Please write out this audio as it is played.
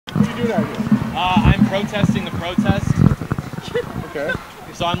doing out here? I'm protesting the protest. Okay.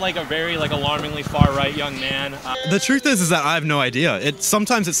 So I'm like a very alarmingly far-right young man. The truth is that I have no idea.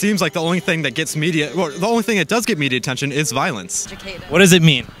 Sometimes it seems like the only thing that gets media, well, the only thing that does get media attention is violence. Educated. What does it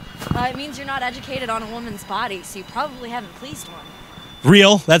mean? It means you're not educated on a woman's body, so you probably haven't pleased one.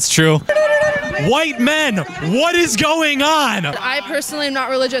 Real, that's true. White men, what is going on? I personally am not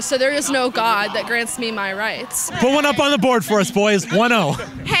religious, so there is no God that grants me my rights. Put one up on the board for us, boys.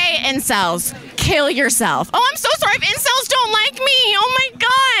 1-0. Hey, incels, kill yourself. Oh, I'm so sorry if incels don't like me. Oh my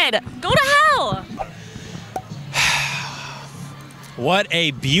God. Go to hell. What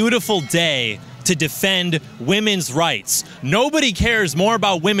a beautiful day to defend women's rights. Nobody cares more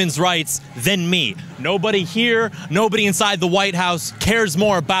about women's rights than me. Nobody here, nobody inside the White House cares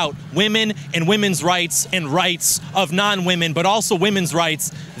more about women and women's rights and rights of non-women, but also women's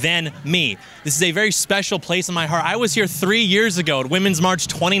rights than me. This is a very special place in my heart. I was here 3 years ago at Women's March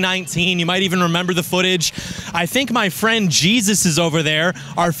 2019. You might even remember the footage. I think my friend Jesus is over there,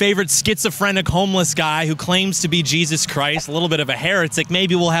 our favorite schizophrenic homeless guy who claims to be Jesus Christ, a little bit of a heretic.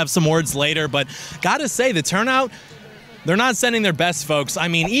 Maybe we'll have some words later, but gotta say, the turnout, they're not sending their best, folks. I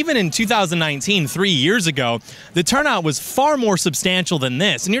mean, even in 2019, 3 years ago, the turnout was far more substantial than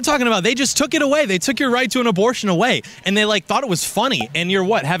this. And you're talking about they just took it away. They took your right to an abortion away. And they thought it was funny. And you're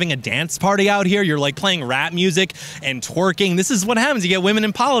what, having a dance party out here? You're playing rap music and twerking. This is what happens. You get women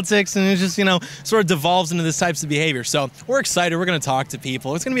in politics and it just, sort of devolves into this types of behavior. So we're excited. We're going to talk to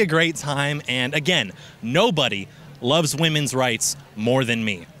people. It's going to be a great time. And again, nobody loves women's rights more than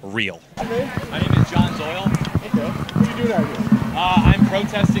me. Real. My name is John Doyle. Okay. What are you doing out here? I'm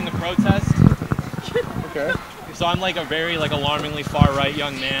protesting the protest. Okay. So I'm a very alarmingly far-right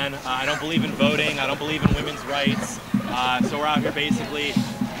young man. I don't believe in voting. I don't believe in women's rights. So we're out here basically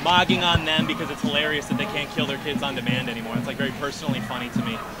mogging on them because it's hilarious that they can't kill their kids on demand anymore. It's very personally funny to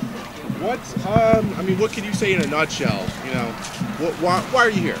me. What can you say in a nutshell? Why are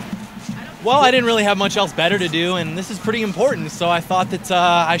you here? Well, I didn't really have much else better to do, and this is pretty important, so I thought that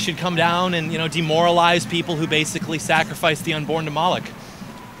I should come down and, demoralize people who basically sacrifice the unborn to Moloch.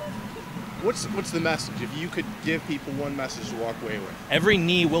 What's the message? If you could give people one message to walk away with. Every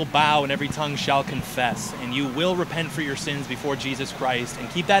knee will bow and every tongue shall confess, and you will repent for your sins before Jesus Christ, and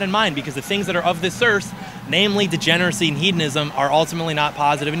keep that in mind, because the things that are of this earth, namely degeneracy and hedonism, are ultimately not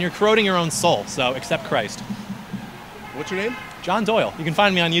positive, and you're corroding your own soul, so accept Christ. What's your name? John Doyle. You can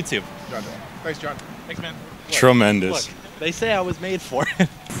find me on YouTube. John Doyle. Thanks, John. Thanks, man. Tremendous. Look, they say I was made for it.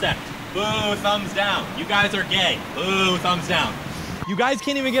 Boo, thumbs down. You guys are gay. Boo, thumbs down. You guys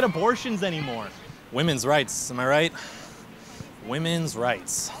can't even get abortions anymore. Women's rights, am I right? Women's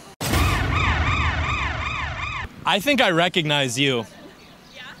rights. I think I recognize you.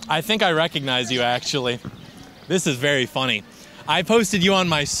 I think I recognize you, actually. This is very funny. I posted you on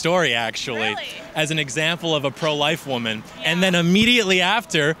my story, actually, as an example of a pro-life woman. Yeah. And then immediately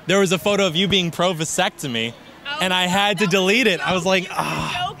after, there was a photo of you being pro-vasectomy, and I had to delete it. I was like,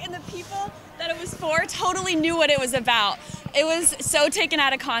 ah. Joke, and the people that it was for totally knew what it was about. It was so taken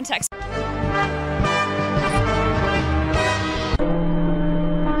out of context.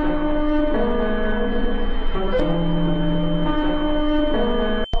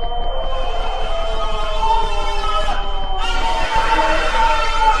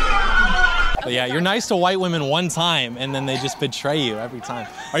 Yeah, you're nice to white women one time, and then they just betray you every time.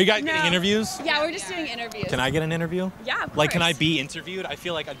 Are you guys getting interviews? Yeah, we're just doing interviews. Can I get an interview? Yeah, of course. Can I be interviewed? I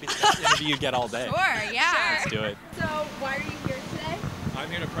feel like I'd be the best interview you get all day. Sure, yeah. Let's do it. So, why are you here today? I'm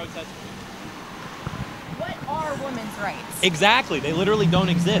here to protest. What are women's rights? Exactly. They literally don't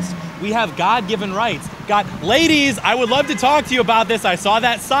exist. We have God-given rights. Ladies, I would love to talk to you about this. I saw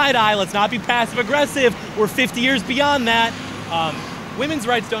that side eye. Let's not be passive-aggressive. We're 50 years beyond that. Women's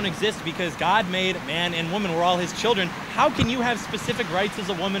rights don't exist because God made man and woman. We're all his children. How can you have specific rights as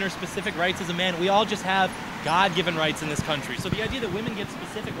a woman or specific rights as a man? We all just have God-given rights in this country. So the idea that women get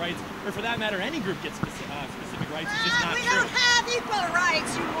specific rights, or for that matter, any group gets specific rights, is just not true. We don't have equal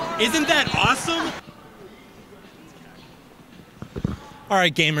rights, you moron. Isn't that awesome? All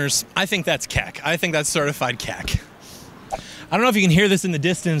right, gamers, I think that's cack. I think that's certified cack. I don't know if you can hear this in the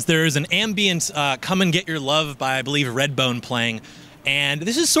distance. There's an ambient Come and Get Your Love by, I believe, Redbone playing. And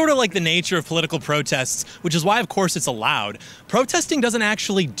this is sort of like the nature of political protests, which is why, of course, it's allowed. Protesting doesn't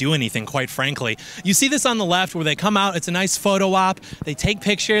actually do anything, quite frankly. You see this on the left where they come out, it's a nice photo op, they take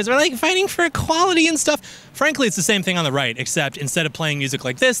pictures, they're fighting for equality and stuff. Frankly, it's the same thing on the right, except instead of playing music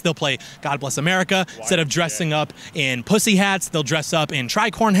like this, they'll play God Bless America. Instead of dressing up in pussy hats, they'll dress up in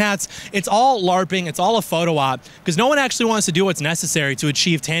tricorn hats. It's all LARPing, it's all a photo op, because no one actually wants to do what's necessary to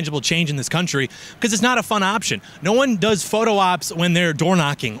achieve tangible change in this country, because it's not a fun option. No one does photo ops when when they're door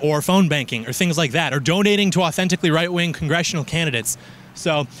knocking or phone banking or things like that, or donating to authentically right-wing congressional candidates.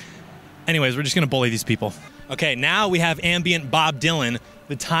 So anyways, we're just going to bully these people. Okay, now we have ambient Bob Dylan,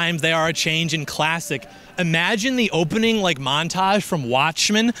 The Times They Are a Changin' classic. Imagine the opening like montage from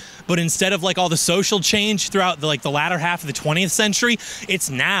Watchmen, but instead of like all the social change throughout the latter half of the 20th century, it's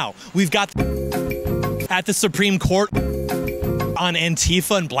now. We've got at the Supreme Court on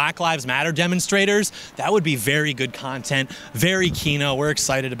Antifa and Black Lives Matter demonstrators. That would be very good content, very keynote. We're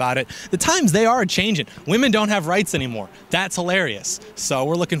excited about it. The times, they are changing. Women don't have rights anymore. That's hilarious. So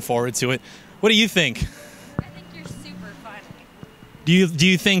we're looking forward to it. What do you think? I think you're super funny. Do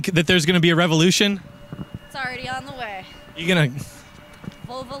you think that there's going to be a revolution? It's already on the way. You gonna?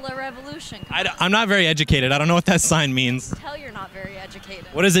 Vulva revolution. I'm not very educated. I don't know what that sign means. Tell you're not very educated.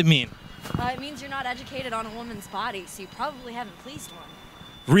 What does it mean? It means you're not educated on a woman's body, so you probably haven't pleased one.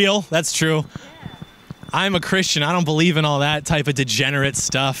 Real, that's true. Yeah. I'm a Christian. I don't believe in all that type of degenerate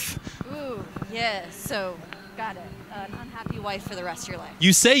stuff. Ooh, yeah, so got it. An unhappy wife for the rest of your life.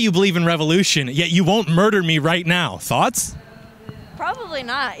 You say you believe in revolution, yet you won't murder me right now. Thoughts? Probably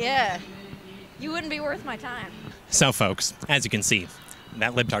not, yeah. You wouldn't be worth my time. So, folks, as you can see,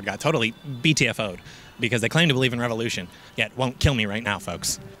 that libtard got totally BTFO'd because they claim to believe in revolution, yet won't kill me right now,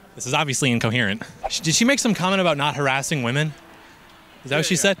 folks. This is obviously incoherent. Did she make some comment about not harassing women? Is that what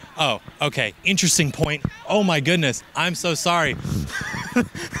she said? Oh, okay. Interesting point. Oh my goodness. I'm so sorry.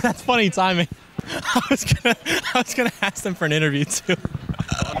 That's funny timing. I was gonna ask them for an interview too.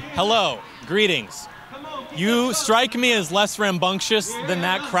 Hello. Greetings. You strike me as less rambunctious than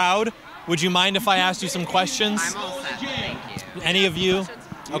that crowd. Would you mind if I asked you some questions? I'm all set. Thank you. Any of you?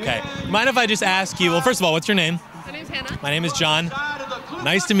 Okay. Mind if I just ask you, well, first of all, what's your name? My name's Hannah. My name is John.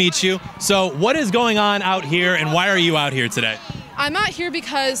 Nice to meet you. So what is going on out here and why are you out here today? I'm out here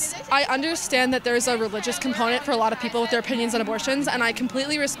because I understand that there's a religious component for a lot of people with their opinions on abortions, and I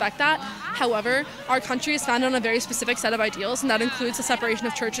completely respect that. However, our country is founded on a very specific set of ideals, and that includes the separation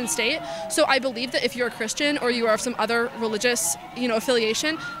of church and state. So I believe that if you're a Christian or you are of some other religious,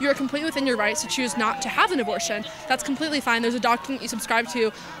 affiliation, you are completely within your rights to choose not to have an abortion. That's completely fine. There's a doctrine that you subscribe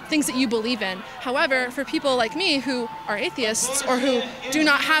to, things that you believe in. However, for people like me who are atheists or who do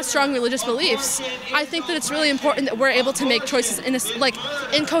not have strong religious beliefs, I think that it's really important that we're able to make choices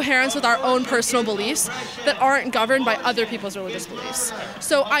in coherence with our own personal beliefs that aren't governed by other people's religious beliefs.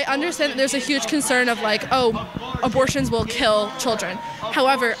 So I understand that there's a huge concern of abortions will kill children.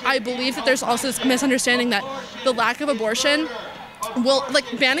 However, I believe that there's also this misunderstanding that the lack of abortion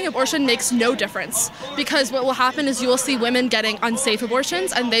banning abortion makes no difference, because what will happen is you will see women getting unsafe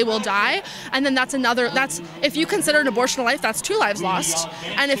abortions and they will die, and then that's if you consider an abortion a life, that's 2 lives lost,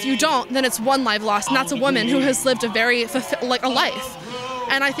 and if you don't, then it's 1 life lost, and that's a woman who has lived a very a life.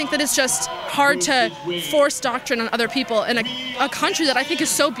 And I think that it's just hard to force doctrine on other people in a country that I think is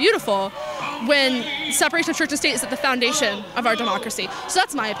so beautiful, when separation of church and state is at the foundation of our democracy. So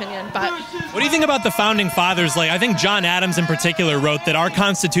that's my opinion. But what do you think about the founding fathers? I think John Adams in particular wrote that our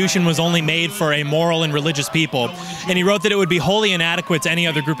Constitution was only made for a moral and religious people. And he wrote that it would be wholly inadequate to any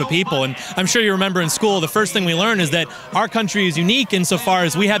other group of people. And I'm sure you remember in school, the first thing we learned is that our country is unique insofar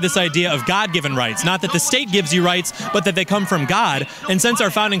as we have this idea of God-given rights. Not that the state gives you rights, but that they come from God. And since our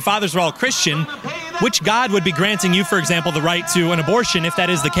founding fathers were all Christian, which God would be granting you, for example, the right to an abortion if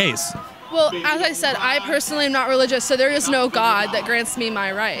that is the case? Well, as I said, I personally am not religious, so there is no God that grants me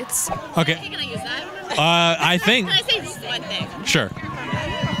my rights. Okay. Can I use that? I think. Can I say just one thing? Sure.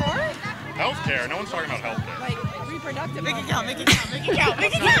 Healthcare. No one's talking about healthcare. Reproductive. Make it count. Make it count. Make it count.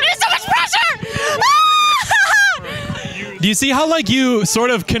 Make it count. There's so much pressure. Do you see how you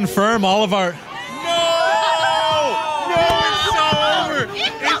sort of confirm all of our?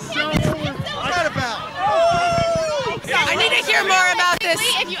 I need to hear more about this.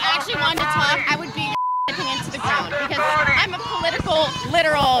 If you actually wanted to talk, I would be into the ground because I'm a political,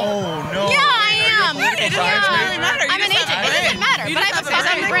 literal. Oh no. Yeah, I am. It doesn't really matter. I'm an agent. It doesn't matter. But I have a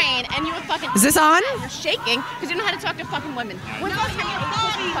fucking brain, and you would fucking. Is this on? You're shaking because you know how to talk to fucking women. When's the last time you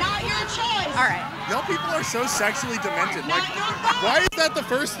not your choice. All right. Y'all people are so sexually demented. Why is that the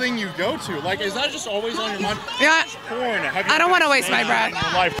first thing you go to? Is that just always on your mind? Yeah. Porn. I don't want to waste my breath.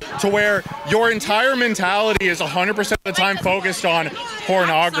 Life to where your entire mentality is 100% of the time focused on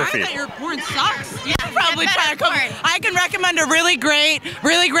pornography. I'm sorry that your porn sucks. You can probably try to come. I can recommend a really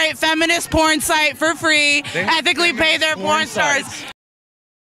great feminist porn site for free. They ethically pay their porn stars.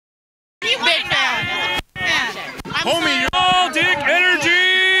 Big fan. Homie, all dick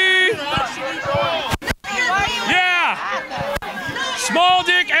energy. Yeah. Small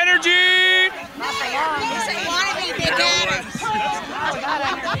dick energy. Hey,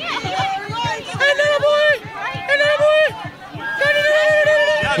 little boy. Hey, little boy.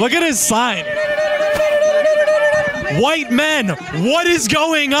 Look at his sign. White men, what is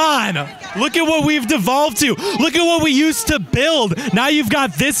going on? Look at what we've devolved to. Look at what we used to build. Now you've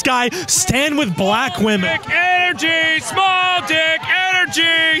got this guy stand with black women. Dick energy, small dick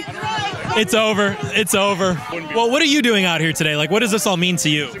energy. It's over. It's over. Well, what are you doing out here today? Like, what does this all mean to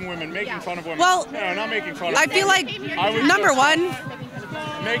you? Making fun of women. Well, no, not making fun of I feel like, number one,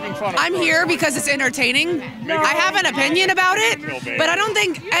 making fun of I'm here because it's entertaining. I have an opinion about it, but I don't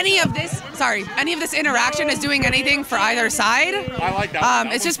think any of this interaction is doing anything for either side. I like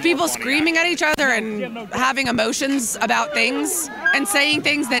that. It's just people screaming at each other and having emotions about things and saying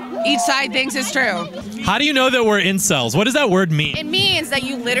things that each side thinks is true. How do you know that we're incels? What does that word mean? It means that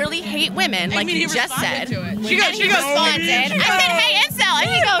you literally hate women, like you just said. She goes, responded. I said, hey, incel. And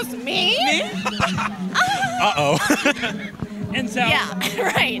he goes, me? Uh-oh. Incel. Yeah,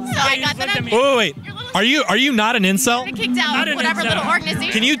 right. So I got that. Wait. Are you not an incel? Kicked out of whatever little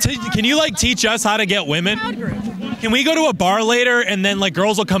organization. Can you like teach us how to get women? Can we go to a bar later and then like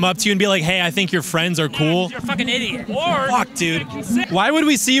girls will come up to you and be like, hey, I think your friends are cool? You're a fucking idiot. Or fuck, dude. Why would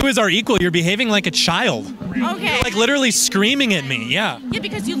we see you as our equal? You're behaving like a child. Okay. You're like literally screaming at me. Yeah. Yeah,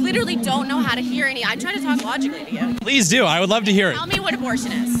 because you literally don't know how to hear any. I'm trying to talk logically to you. Please do. I would love to hear it. Tell me what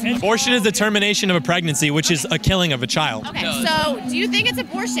abortion is. Abortion is the termination of a pregnancy, which is a killing of a child. Okay, so do you think it's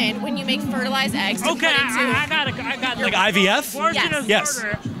abortion when you make fertilized eggs to put into... I got it. Like IVF? Abortion Yes. is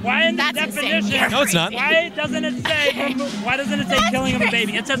murder. Why in the That's definition? insane. No, it's not. Why doesn't it say? Why doesn't it say killing of a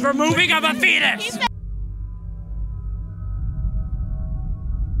baby? It says removing of a fetus.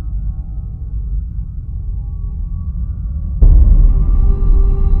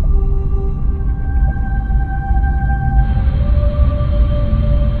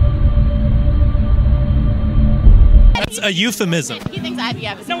 That's a euphemism. He thinks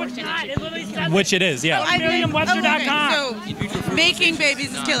IVF is No, it's abortion. not. It literally says Which it is, yeah. Merriam-Webster.com. So making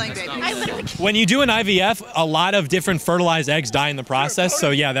babies is killing babies. I literally When you do an IVF, a lot of different fertilized eggs die in the process, so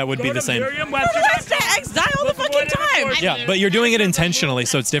yeah, that would be the same. Merriam-Webster.com. Eggs die all the fucking time. Yeah, but you're doing it intentionally,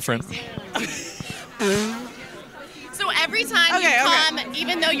 so it's different. So every time you come,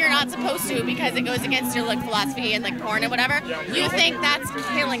 even though you're not supposed to because it goes against your like philosophy and like porn and whatever, you think that's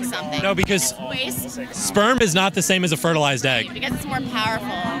killing something. No, because Waste sperm is not the same as a fertilized egg. because it's more powerful.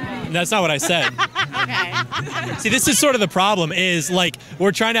 That's not what I said. Okay. See, this is sort of the problem is like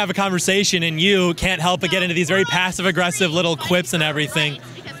we're trying to have a conversation and you can't help but get into these very passive-aggressive little quips and everything.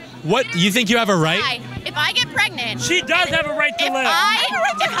 What, you think you have a right? If I get pregnant, She does have a right to live.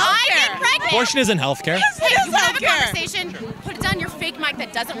 if I get pregnant, Abortion isn't healthcare. hey, you want to have a conversation? Put it down your fake mic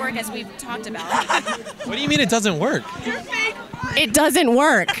that doesn't work, as we've talked about. What do you mean it doesn't work? It doesn't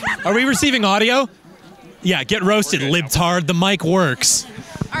work. Are we receiving audio? Yeah, get roasted, libtard. The mic works.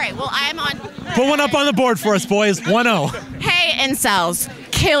 All right. Well, I am on. Put one up on the board for us, boys. 1-0. Hey, incels,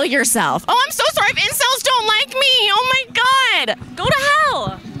 kill yourself. Oh, I'm so sorry if incels don't like me. Oh my God, go to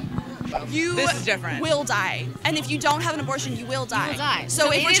hell. You will die. And if you don't have an abortion, you will die. You will die. So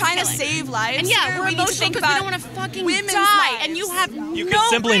if it we're is trying to killing. save lives, And yeah, here, we're we need to emotional think because we about don't want to fucking women's die. lives. And you have You no could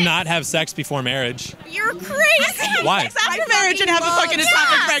simply risk. not have sex before marriage. You're crazy. Why? After marriage and have a fucking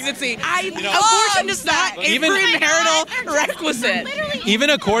ectopic pregnancy. Abortion is not a Even- premarital requisite. Even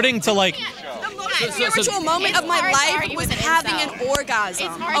according to like The spiritual moment of my life was having an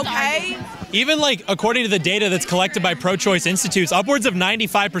orgasm. Okay? Even like according to the data that's collected by pro-choice institutes, upwards of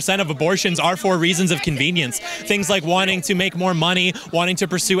 95% of abortions are for reasons of convenience. Things like wanting to make more money, wanting to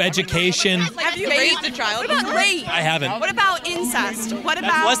pursue education. Have you raised a child? What about rape? I haven't. What about incest? What That's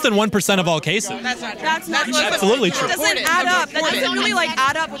about... less than 1% of all cases. That's not true. That's not true. Absolutely true. That doesn't add up. That doesn't really like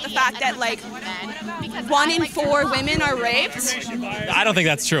add up with the fact that like 1 in 4 women are raped. I don't think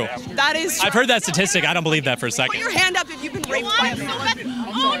that's true. That is true. I've heard that statistic. I don't believe that for a Put second. your hand up if you've been raped by a man.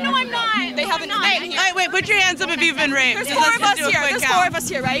 Oh no, I'm not. They haven't. Wait, put your hands up if you've been raped. There's Let's 4 of us do a here. quick There's count. 4 of us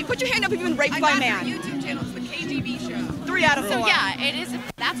here, right? Put your hand up if you've been raped by a man. YouTube channel. It's the KGB show. 3 out of 4. So yeah, it is.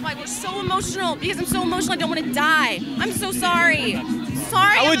 That's why we're so emotional because I'm so emotional. I don't want to die. I'm so sorry.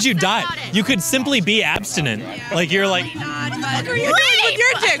 Sorry. How I'm would you upset die? about it. You could simply be abstinent. Like you're like, What are you doing with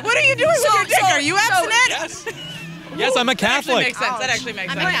your dick? What are you doing with your dick? Are you abstinent? yes, I'm a That actually Catholic. makes sense. That actually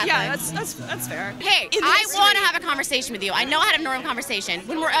makes I'm a sense. Catholic. Yeah, that's fair. Hey, I want to have a conversation with you. I know how to have a normal conversation.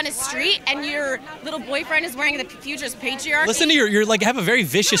 When we're on a street and your little boyfriend is wearing the future's patriarchy. Listen to you're like have a very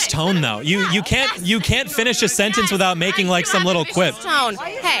vicious tone though. You can't finish a sentence without making like some little quip. Tone.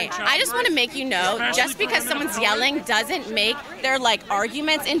 Hey, I just want to make you know, just because someone's yelling doesn't make their like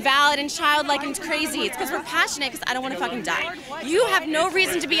arguments invalid and childlike and crazy. It's because we're passionate. Because I don't want to fucking die. You have no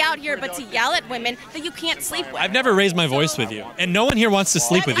reason to be out here but to yell at women that you can't sleep with. I've never raised my voice with you, and no one here wants to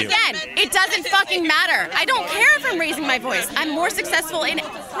sleep with you. Again, it doesn't fucking matter. I don't care if I'm raising my voice. I'm more successful in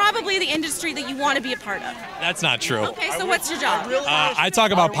probably the industry that you want to be a part of. That's not true. Okay, so what's your job? I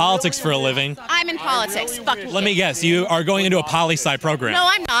talk about politics for a living. I'm in politics. Fuck you. Let me guess, you are going into a poli-sci program. No,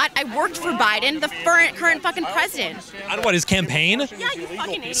 I'm not. I worked for Biden, the current fucking president. On what, his campaign? Yeah, you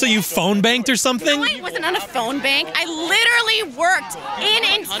fucking idiot. So you phone banked or something? No, I wasn't on a phone bank. I literally worked in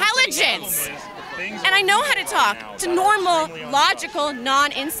intelligence. And I know how to talk to normal, logical,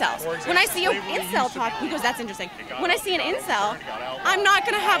 non-incels. When I see an incel talk, because that's interesting. When I see an incel, I'm not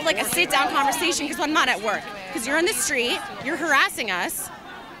going to have like a sit-down conversation because I'm not at work. Because you're in the street, you're harassing us,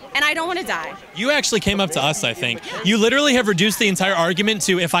 and I don't want to die. You actually came up to us, I think. You literally have reduced the entire argument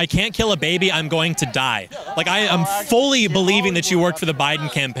to, if I can't kill a baby, I'm going to die. Like, I am fully believing that you worked for the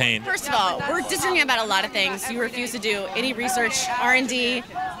Biden campausing. First of all, we're disagreeing about a lot of things. You refuse to do any research, R&D,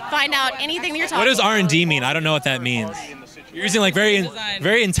 find out anything that you're talking about. What does R&D mean? I don't know what that means. You're using like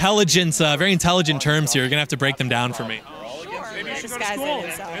very intelligent terms here. You're gonna have to break them down for me. This guy's an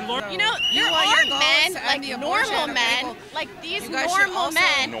incel. You know, there are men, like normal men, like these normal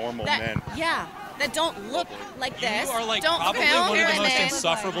men. Yeah, that don't look like this. You are like don't probably film one of the most women.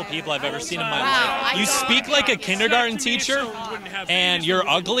 insufferable people I've ever seen in my Wow, life. You speak like a kindergarten teacher, and you're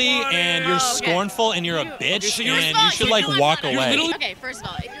ugly, and you're scornful, and you're a bitch, and you should like walk away. Okay, first of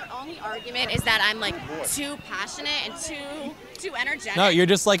all, if your only argument is that I'm like too passionate and too energetic. No, you're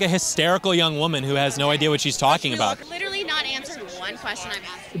just like a hysterical young woman who has no idea what she's talking about. Literally not answered one question I'm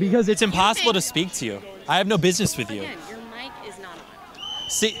asking. Because it's impossible to speak to you. I have no business with you. Again, your mic is not on.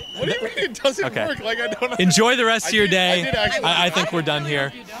 See, what do you mean it doesn't work? Like, I don't know. Enjoy the rest of your day. I think we're done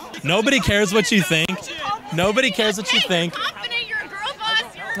here. Nobody cares what you think. Nobody cares what you think.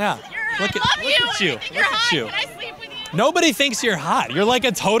 Yeah. Look at you. Look at you. Nobody thinks you're hot. You're like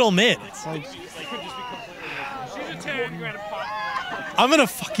a total mid. It's like, I'm gonna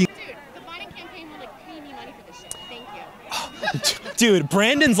fucking. Dude, the Biden campaign will like pay me money for this shit. Thank you. Dude,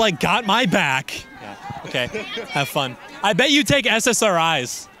 Brandon's like got my back. Yeah. Okay. Have fun. I bet you take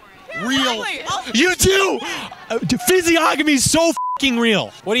SSRIs. Real. You do. Physiognomy's so fucking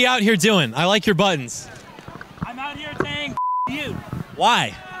real. What are you out here doing? I like your buttons. I'm out here saying you.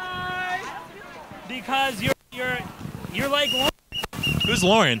 Why? Because you're like Lauren. Who's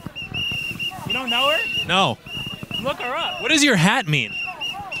Lauren? You don't know her? No. Look her up. What does your hat mean?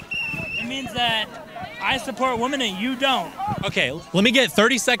 It means that I support women and you don't. Okay, let me get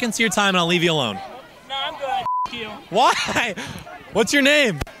 30 seconds of your time and I'll leave you alone. No, I'm good. F you. Why? What's your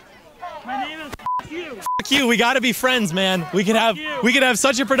name? My name is F you. Fuck you. We gotta be friends, man. We could have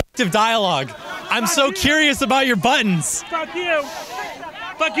such a productive dialogue. I'm so curious about your buttons. Fuck you.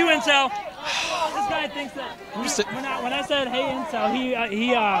 Fuck you, incel. This guy thinks that when I said hey incel,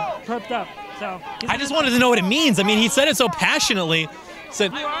 he perked up. So I just wanted to know what it means. I mean, he said it so passionately.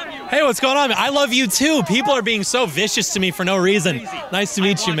 Said, hey, what's going on? I love you too. People are being so vicious to me for no reason. Nice to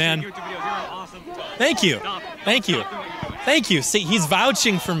meet you, man. Thank you. Thank you. Thank you. See, he's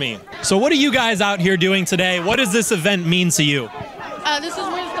vouching for me. So what are you guys out here doing today? What does this event mean to you? This is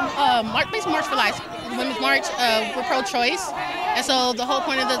the March for Life. The Women's March. We're pro-choice. And so the whole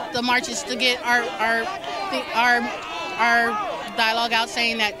point of the march is to get our dialogue out,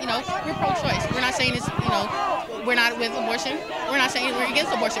 saying that, you know, we're pro-choice. We're not saying it's, you know, we're not with abortion. We're not saying we're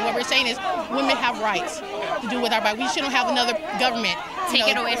against abortion. What we're saying is women have rights to do with our body. We shouldn't have another government take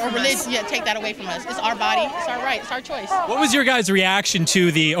it away from us. Yeah, take that away from us. It's our body. It's our right. It's our choice. What was your guys' reaction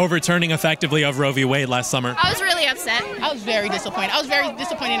to the overturning effectively of Roe v. Wade last summer? I was really upset. I was very disappointed. I was very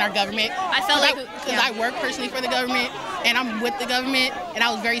disappointed in our government. I felt like because I work personally for the government and I'm with the government, and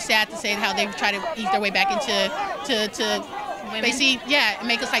I was very sad to say how they try to ease their way back into basically, yeah,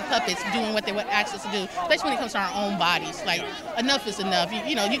 make us like puppets doing what they would ask us to do, especially when it comes to our own bodies. Like, enough is enough.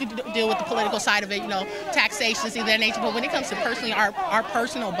 You know, you can deal with the political side of it, you know, taxation, things of that nature, but when it comes to personally our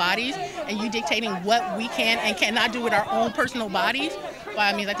personal bodies and you dictating what we can and cannot do with our own personal bodies, well,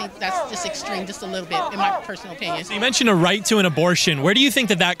 I mean, I think that's just extreme, just a little bit, in my personal opinion. So you mentioned a right to an abortion. Where do you think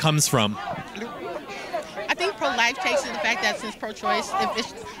that comes from? I think pro-life takes to the fact that since pro-choice, at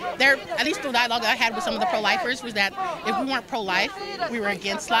least the dialogue I had with some of the pro-lifers was that if we weren't pro-life, we were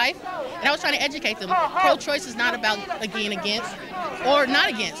against life. And I was trying to educate them. Pro-choice is not about being against or not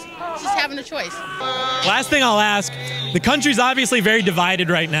against. It's just having a choice. Last thing I'll ask, the country's obviously very divided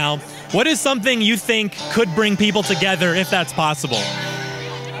right now. What is something you think could bring people together if that's possible?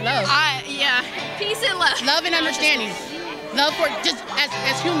 Love. Yeah. Peace and love. Love and understanding. Love for just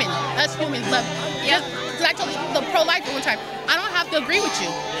as humans. Us humans love. Yep. Because I told the pro-lifer one time, I don't have to agree with you,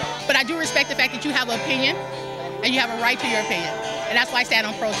 but I do respect the fact that you have an opinion and you have a right to your opinion. And that's why I stand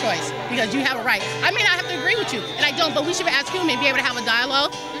on pro-choice, because you have a right. I may not have to agree with you, and I don't, but we should, as humans, be able to have a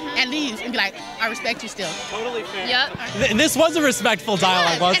dialogue and leaves and be like, I respect you still. Totally fair. Yep. And this was a respectful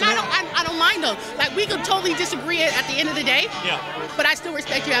dialogue, wasn't And it? I don't mind though. Like we could totally disagree at the end of the day. Yeah. But I still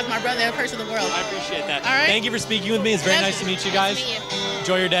respect you as my brother and person of the world. I appreciate that. All right. Thank you for speaking with me. It's very nice to meet you guys.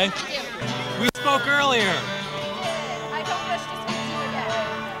 Enjoy your day. We spoke earlier.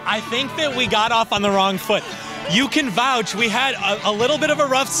 I think that we got off on the wrong foot. You can vouch we had a little bit of a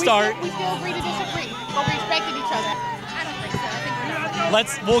rough start. We still agree to disagree, but we respected each other. I don't think so. I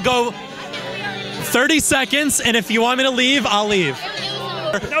think we're We'll go 30 seconds, and if you want me to leave, I'll leave.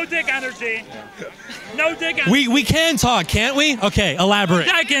 No dick energy. No dick energy. We can talk, can't we? Okay, elaborate.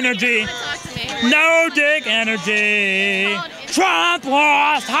 Dick energy. No dick energy. Trump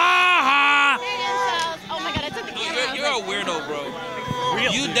lost. Ha ha. Oh my god, I took the camera. You're a weirdo, bro.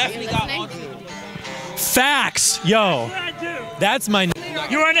 You definitely got autism. Facts, yo. That's my.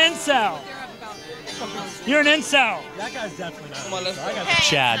 You're an incel. You're an incel. That guy's definitely not. I got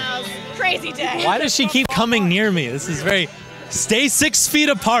Chad. Crazy day. Why does she keep coming near me? This is very. Stay 6 feet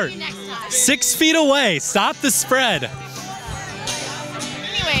apart. 6 feet away. Stop the spread.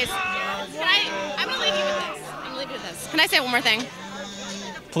 Anyways, I'm gonna leave you with this. I'm gonna leave you with this. Can I say one more thing?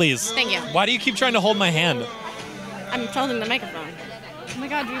 Please. Thank you. Why do you keep trying to hold my hand? I'm holding the microphone. Oh my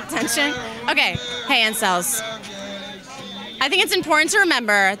god, do you have attention? Okay, hey incels. I think it's important to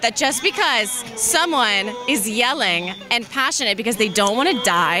remember that just because someone is yelling and passionate because they don't want to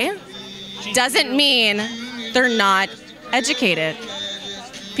die doesn't mean they're not educated.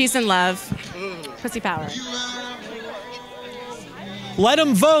 Peace and love. Pussy power. Let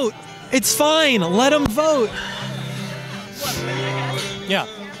them vote. It's fine. Let them vote. Yeah.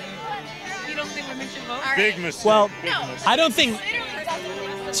 You don't think women should vote? Big mistake. Well, Big mistake. I don't think.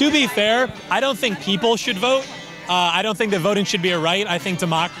 To be fair, I don't think people should vote. I don't think that voting should be a right. I think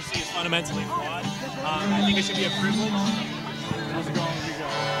democracy is fundamentally flawed. I think it should be a privilege.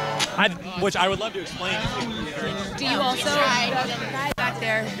 Which I would love to explain. Do you also, the guy back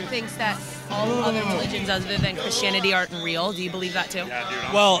there thinks that all other religions other than Christianity aren't real? Do you believe that too?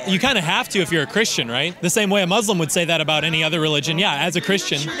 Well, you kind of have to if you're a Christian, right? The same way a Muslim would say that about any other religion. Yeah, as a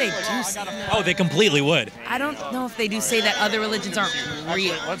Christian. I'm sure they do say that. Oh, they completely would. I don't know if they do say that other religions aren't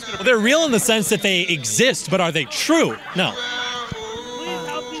real. Well, they're real in the sense that they exist, but are they true? No.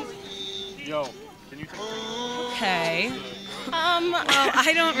 Yo, can you Okay. Well,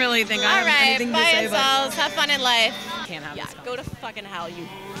 I don't really think I have anything to bye say about incels. Have fun in life. Can't have this. Go to fucking hell, you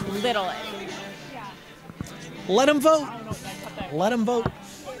little. Let them vote. Let them vote.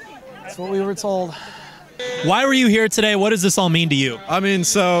 That's what we were told. Why were you here today? What does this all mean to you? I mean,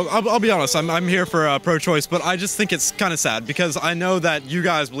 so I'll be honest. I'm here for pro-choice, but I just think it's kind of sad because I know that you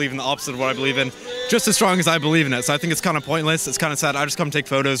guys believe in the opposite of what I believe in, just as strong as I believe in it. So I think it's kind of pointless. It's kind of sad. I just come take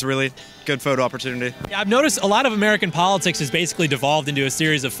photos. Really good photo opportunity. Yeah, I've noticed a lot of American politics has basically devolved into a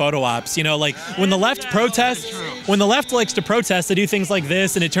series of photo ops. You know, like when the left protests, when the left likes to protest, they do things like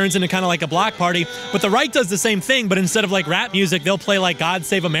this, and it turns into kind of like a block party. But the right does the same thing, but instead of like rap music, they'll play like "God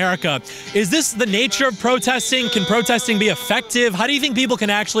Save America." Is this the nature of protesting? Can protesting be effective? How do you think people can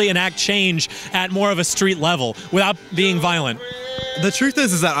actually enact change at more of a street level without being violent? The truth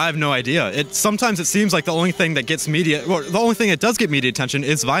is that I have no idea. Sometimes it seems like the only thing that gets media, or the only thing that does get media attention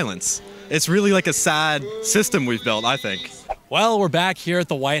is violence. It's really like a sad system we've built, I think. Well, we're back here at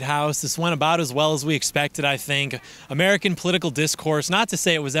the White House. This went about as well as we expected, I think. American political discourse, not to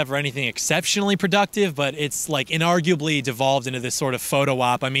say it was ever anything exceptionally productive, but it's like inarguably devolved into this sort of photo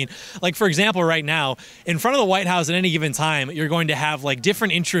op. I mean, like for example, right now, in front of the White House at any given time, you're going to have like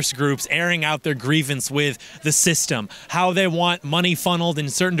different interest groups airing out their grievance with the system, how they want money funneled in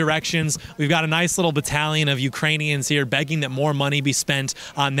certain directions. We've got a nice little battalion of Ukrainians here begging that more money be spent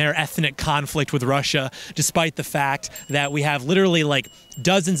on their ethnic conflict with Russia, despite the fact that we have literally like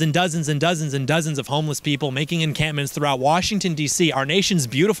dozens and dozens and dozens and dozens of homeless people making encampments throughout Washington, D.C., our nation's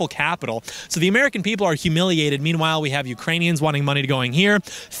beautiful capital. So the American people are humiliated. Meanwhile, we have Ukrainians wanting money going here,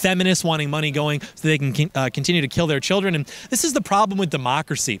 feminists wanting money going so they can continue to kill their children. And this is the problem with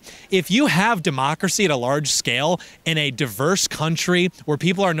democracy. If you have democracy at a large scale in a diverse country where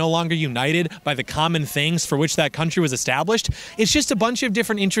people are no longer united by the common things for which that country was established, it's just a bunch of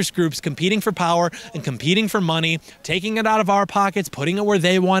different interest groups competing for power and competing for money, taking it out of our pockets, putting it where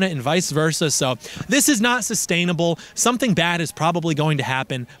they want it, and vice versa. So this is not sustainable. Something bad is probably going to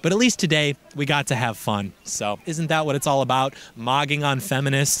happen, but at least today we got to have fun. So isn't that what it's all about? Mogging on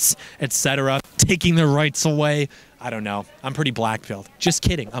feminists, etc., taking their rights away. I don't know. I'm pretty black-pilled. Just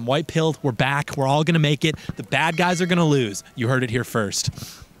kidding. I'm white-pilled. We're back. We're all going to make it. The bad guys are going to lose. You heard it here first.